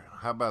mother.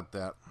 How about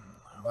that?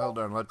 Hold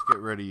on, let's get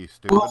rid of you,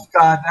 stupid. Oh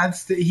God,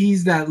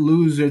 he's that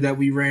loser that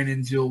we ran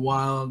into a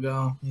while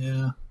ago.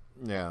 Yeah.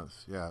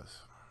 Yes.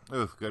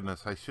 Oh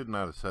goodness, I should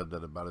not have said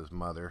that about his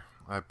mother.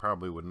 I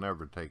probably would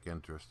never take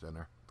interest in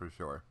her, for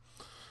sure.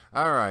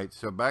 All right,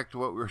 so back to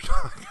what we were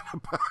talking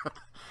about.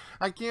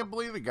 I can't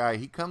believe the guy.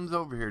 He comes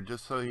over here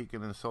just so he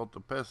can insult the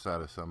piss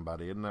out of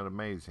somebody. Isn't that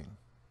amazing?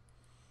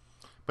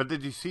 But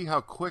did you see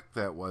how quick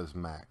that was,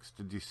 Max?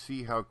 Did you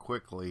see how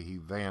quickly he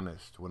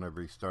vanished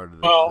whenever he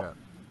started his chat?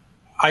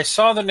 I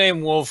saw the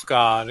name Wolf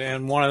God,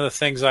 and one of the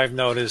things I've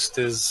noticed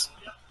is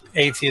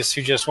atheists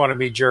who just want to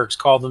be jerks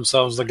call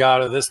themselves the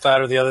god of this, that,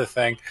 or the other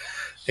thing.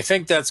 They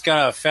think that's going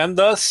to offend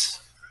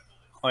us.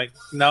 Like,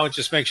 no, it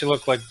just makes you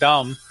look like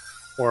dumb,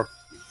 or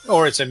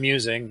it's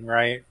amusing,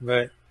 right?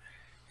 But,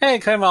 hey,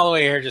 come all the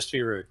way here just to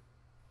be rude.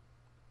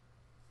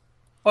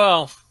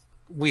 Well,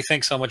 we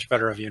think so much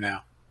better of you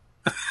now.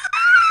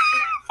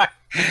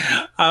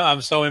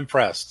 I'm so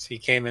impressed. He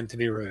came in to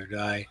be rude.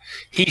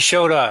 He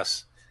showed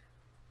us.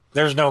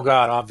 There's no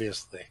God,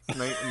 obviously.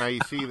 Now you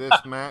see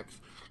this, Max?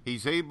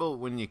 He's able,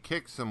 when you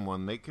kick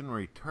someone, they can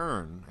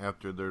return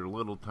after their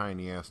little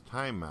tiny-ass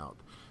timeout.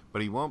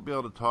 But he won't be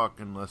able to talk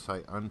unless I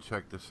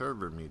uncheck the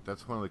server mute.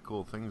 That's one of the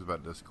cool things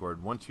about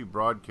Discord. Once you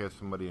broadcast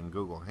somebody in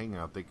Google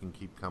Hangout, they can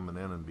keep coming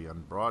in and be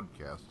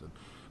unbroadcasted.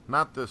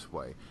 Not this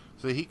way.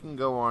 So he can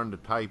go on to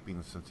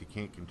typing since he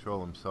can't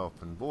control himself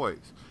in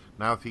voice.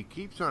 Now, if he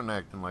keeps on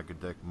acting like a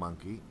dick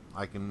monkey,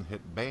 I can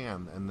hit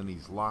ban, and then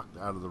he's locked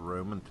out of the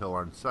room until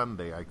on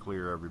Sunday I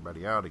clear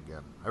everybody out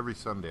again. Every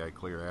Sunday I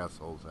clear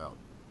assholes out.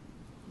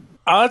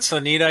 Oh, that's a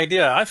neat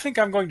idea. I think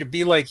I'm going to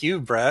be like you,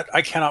 Brett.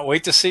 I cannot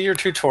wait to see your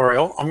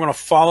tutorial. I'm going to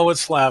follow it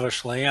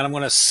slavishly, and I'm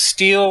going to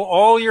steal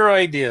all your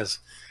ideas.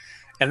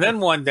 And then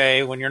one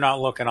day, when you're not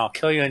looking, I'll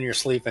kill you in your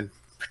sleep and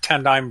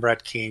pretend I'm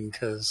Brett Keane,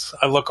 because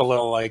I look a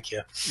little like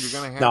you. You're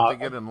going to have to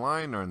get in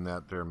line on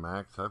that there,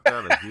 Max. I've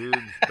got a huge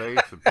base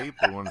of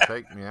people who want to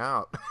take me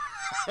out.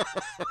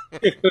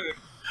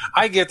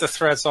 I get the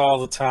threats all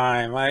the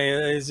time.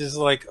 It's just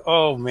like,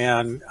 oh,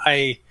 man,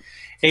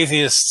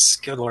 atheists,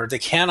 good Lord, they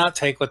cannot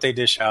take what they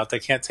dish out. They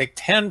can't take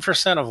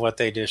 10% of what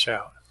they dish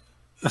out.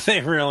 They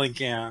really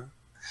can't.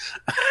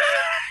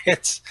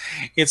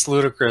 It's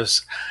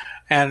ludicrous.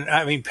 And,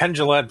 I mean, Penn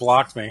Jillette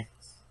blocked me.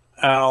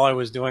 All I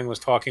was doing was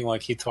talking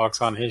like he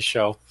talks on his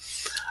show.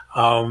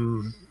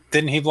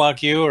 Didn't he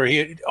block you? Or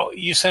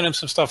you sent him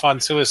some stuff on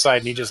suicide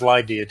and he just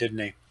lied to you, didn't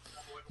he?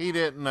 He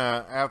didn't.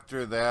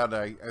 After that,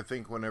 I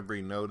think whenever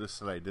he noticed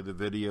that I did a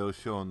video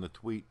showing the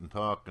tweet and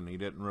talk, and he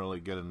didn't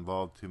really get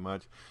involved too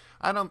much.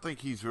 I don't think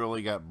he's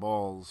really got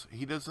balls.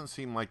 He doesn't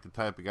seem like the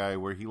type of guy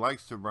where he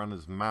likes to run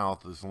his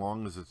mouth as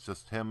long as it's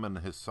just him and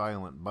his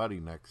silent buddy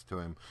next to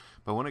him.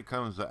 But when it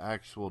comes to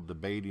actual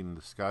debating and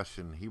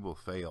discussion, he will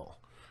fail.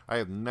 I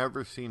have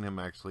never seen him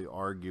actually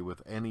argue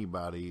with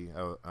anybody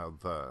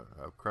of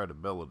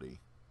credibility.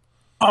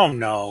 Oh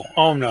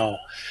no!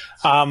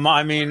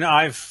 I mean,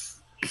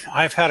 I've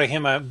had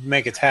him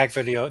make attack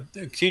video.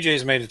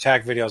 TJ's made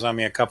attack videos on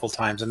me a couple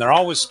times, and they're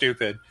always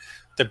stupid.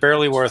 They're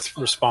barely worth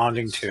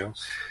responding to.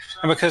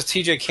 And because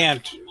TJ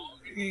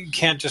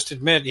can't just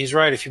admit he's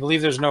right. If you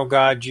believe there's no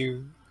God,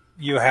 you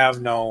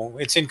have no.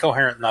 It's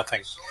incoherent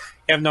nothing.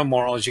 You have no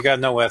morals. You got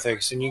no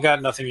ethics, and you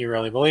got nothing you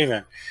really believe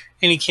in,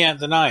 and he can't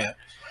deny it.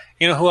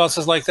 You know who else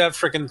is like that?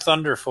 Freaking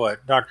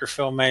Thunderf00t, Dr.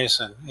 Phil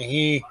Mason.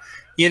 He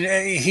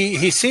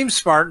seems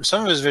smart, and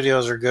some of his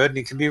videos are good, and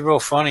he can be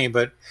real funny,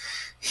 but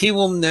he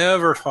will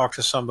never talk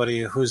to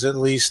somebody who's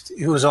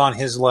on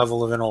his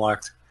level of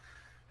intellect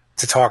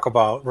to talk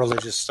about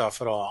religious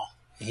stuff at all.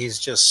 He's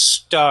just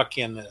stuck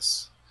in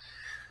this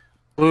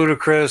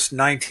ludicrous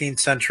 19th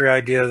century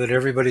idea that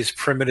everybody's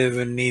primitive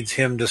and needs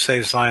him to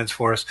save science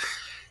for us.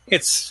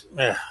 It's...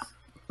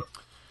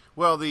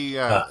 Well, the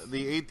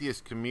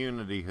atheist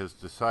community has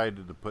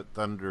decided to put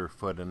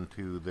Thunderf00t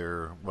into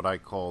their, what I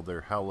call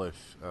their hellish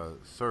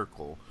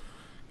circle.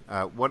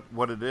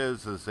 What it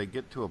is they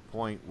get to a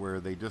point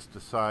where they just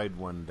decide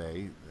one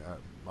day,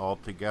 all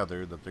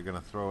together, that they're going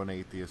to throw an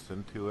atheist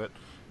into it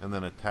and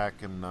then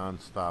attack him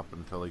nonstop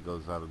until he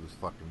goes out of his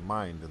fucking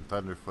mind. And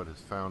Thunderf00t has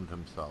found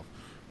himself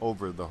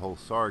over the whole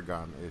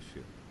Sargon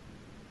issue.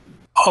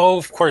 Oh,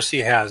 of course he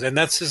has, and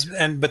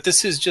but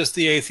this is just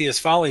the atheist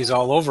follies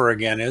all over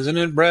again, isn't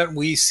it, Brett?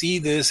 We see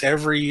this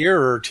every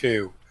year or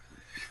two.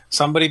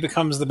 Somebody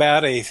becomes the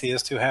bad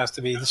atheist who has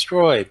to be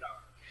destroyed,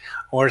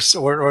 or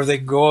they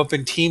go up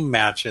in team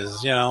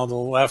matches. You know, the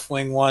left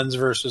wing ones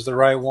versus the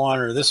right one,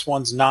 or this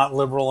one's not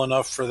liberal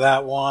enough for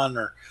that one,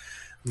 or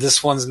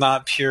this one's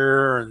not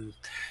pure, and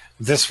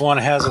this one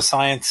has a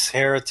science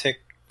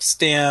heretic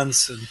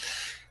stance, and.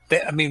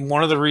 I mean,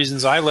 one of the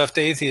reasons I left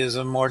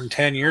atheism more than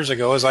 10 years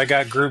ago is I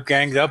got group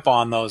ganged up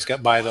on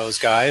by those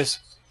guys,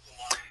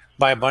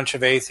 by a bunch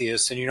of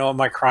atheists. And you know what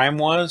my crime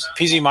was?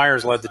 PZ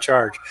Myers led the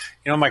charge.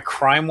 You know what my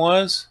crime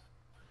was?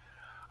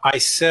 I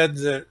said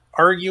that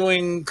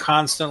arguing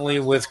constantly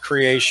with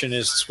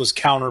creationists was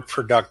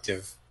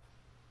counterproductive.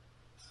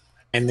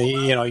 And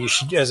you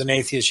should, as an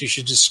atheist, you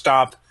should just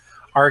stop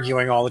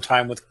arguing all the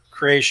time with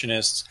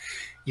creationists.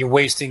 You're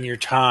wasting your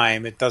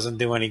time. It doesn't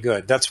do any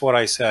good. That's what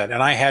I said.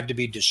 And I had to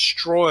be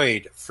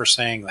destroyed for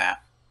saying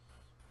that.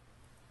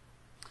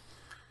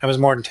 That was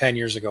more than 10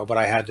 years ago, but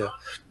I had to.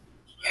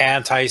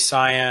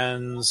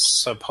 Anti-science,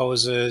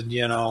 supposed,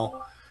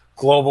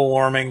 global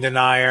warming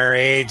denier,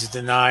 AIDS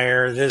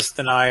denier, this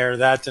denier,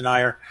 that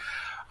denier.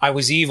 I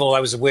was evil.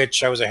 I was a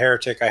witch. I was a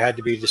heretic. I had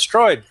to be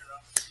destroyed.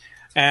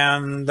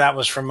 And that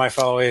was from my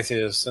fellow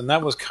atheists. And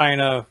that was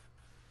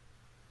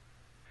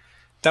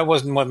that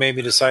wasn't what made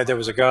me decide there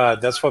was a God.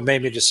 That's what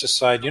made me just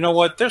decide, you know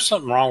what, there's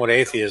something wrong with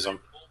atheism.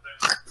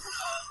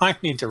 I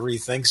need to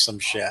rethink some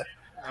shit.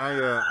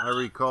 I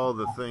recall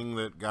the thing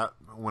that got,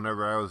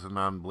 whenever I was a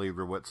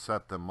non-believer, what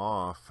set them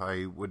off.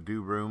 I would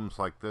do rooms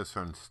like this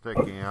on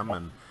Stickam,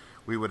 and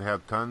we would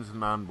have tons of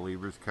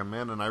non-believers come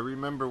in. And I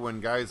remember when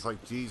guys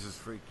like Jesus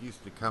Freak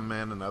used to come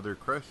in and other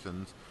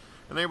Christians,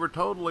 and they were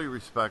totally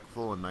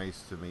respectful and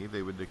nice to me.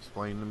 They would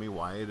explain to me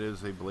why it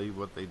is they believe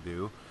what they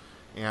do.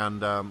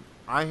 And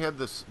I had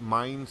this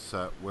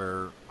mindset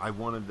where I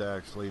wanted to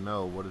actually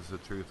know what is the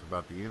truth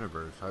about the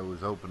universe. I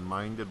was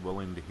open-minded,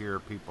 willing to hear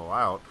people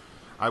out.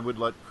 I would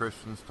let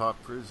Christians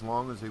talk for as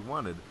long as they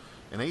wanted.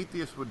 An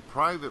atheist would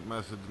private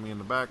message me in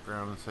the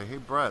background and say, hey,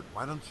 Brett,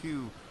 why don't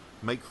you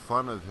make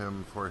fun of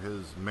him for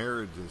his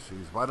marriage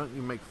issues? Why don't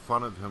you make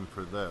fun of him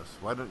for this?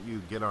 Why don't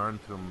you get on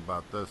to him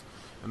about this?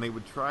 And they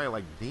would try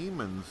like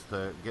demons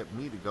to get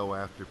me to go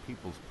after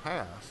people's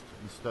past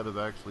instead of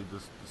actually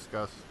just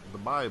discuss the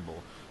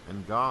Bible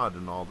and God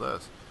and all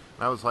this.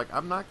 And I was like,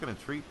 I'm not going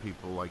to treat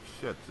people like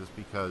shit just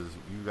because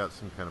you got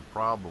some kind of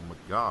problem with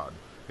God.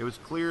 It was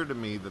clear to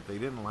me that they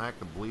didn't lack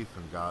a belief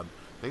in God.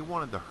 They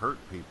wanted to hurt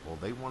people.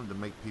 They wanted to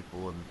make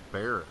people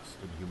embarrassed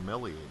and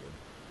humiliated.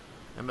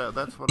 And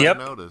that's what I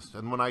noticed.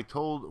 And when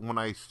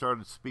I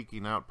started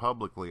speaking out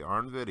publicly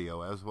on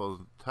video as well as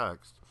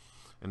text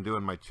and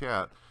doing my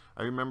chat,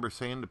 I remember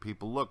saying to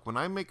people, look, when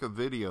I make a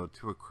video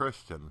to a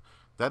Christian,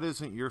 that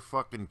isn't your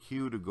fucking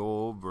cue to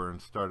go over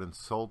and start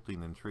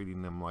insulting and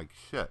treating them like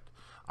shit.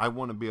 I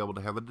want to be able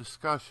to have a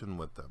discussion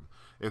with them.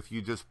 If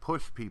you just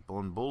push people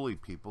and bully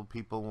people,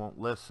 people won't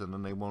listen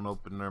and they won't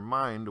open their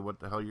mind to what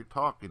the hell you're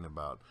talking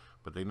about.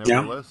 But they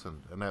never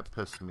listened, and that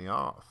pissed me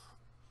off.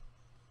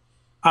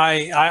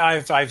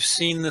 I've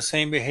seen the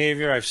same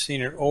behavior. I've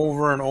seen it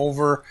over and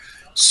over,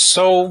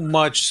 so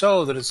much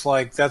so that it's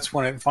like that's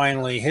when it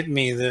finally hit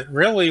me that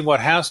really what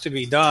has to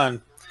be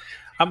done,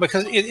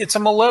 because it's a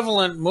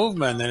malevolent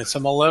movement and it's a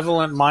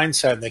malevolent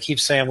mindset. And they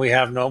keep saying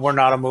we're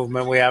not a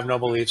movement, we have no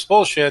beliefs.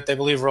 Bullshit. They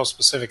believe real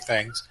specific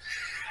things,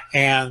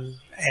 and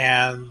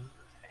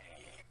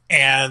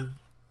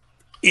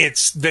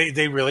it's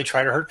they really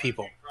try to hurt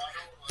people.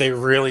 They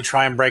really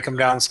try and break them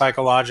down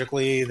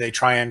psychologically. They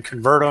try and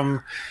convert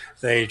them.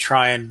 They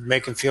try and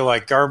make them feel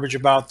like garbage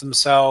about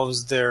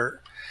themselves.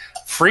 They're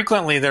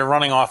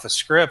running off of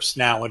scripts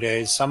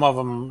nowadays. Some of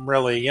them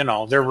really,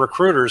 they're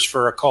recruiters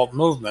for occult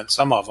movement,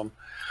 some of them.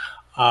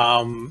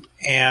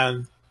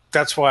 And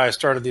that's why I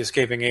started the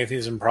Escaping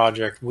Atheism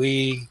Project.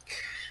 We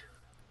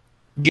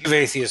give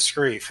atheists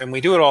grief, and we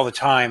do it all the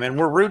time, and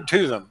we're rude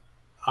to them,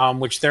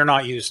 which they're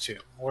not used to.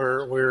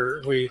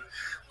 We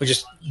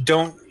just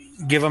don't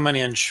give them an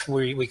inch.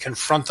 We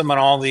confront them on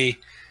all the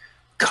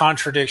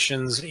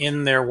contradictions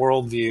in their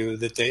worldview,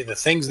 that the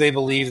things they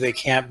believe they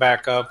can't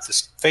back up, the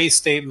faith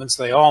statements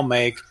they all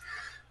make,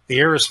 the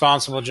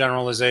irresponsible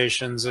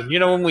generalizations. And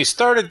when we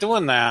started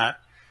doing that,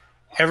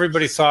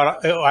 everybody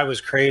thought I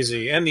was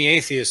crazy, and the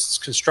atheists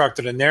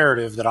constructed a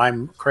narrative that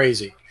I'm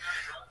crazy.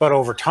 But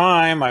over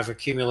time, I've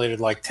accumulated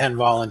like 10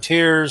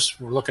 volunteers.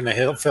 We're looking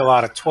to fill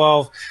out at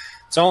 12.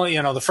 It's only,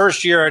 the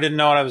first year I didn't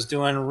know what I was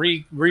doing.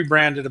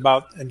 Rebranded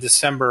about in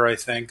December, I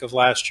think, of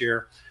last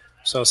year.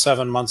 So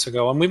 7 months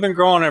ago. And we've been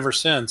growing ever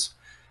since.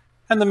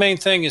 And the main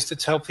thing is to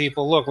tell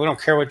people, look, we don't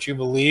care what you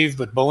believe,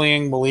 but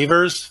bullying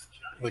believers,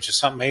 which is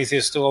something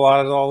atheists do a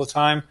lot of all the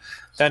time,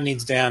 that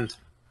needs to end.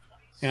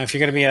 If you're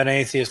going to be an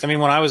atheist, when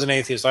I was an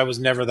atheist, I was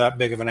never that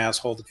big of an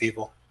asshole to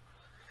people.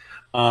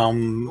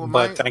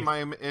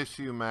 My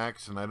issue,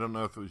 Max, and I don't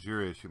know if it was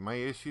your issue, my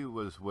issue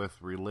was with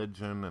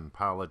religion and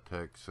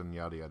politics and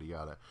yada, yada,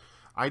 yada.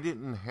 I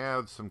didn't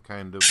have some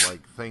kind of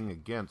thing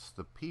against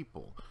the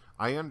people.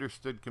 I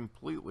understood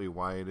completely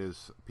why it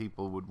is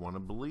people would want to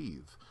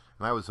believe.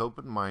 And I was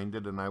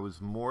open-minded, and I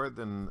was more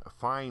than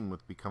fine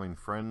with becoming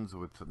friends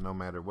with no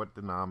matter what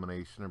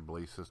denomination or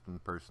belief system the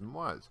person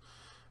was.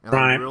 And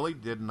I really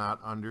did not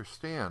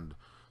understand.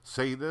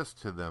 Say this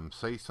to them,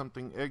 say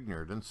something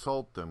ignorant,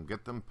 insult them,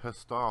 get them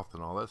pissed off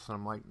and all this. And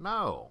I'm like,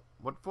 no,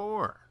 what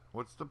for?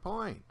 What's the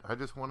point? I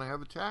just want to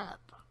have a chat.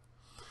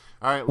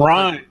 All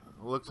right,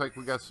 looks like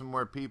we got some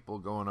more people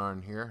going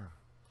on here.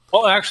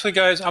 Well, actually,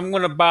 guys, I'm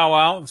going to bow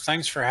out.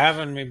 Thanks for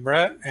having me,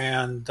 Brett,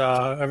 and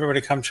everybody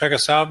come check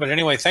us out. But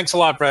anyway, thanks a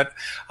lot, Brett.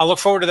 I look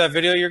forward to that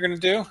video you're going to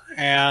do,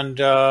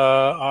 and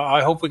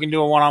I hope we can do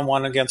a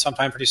one-on-one again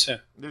sometime pretty soon.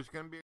 There's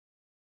going to be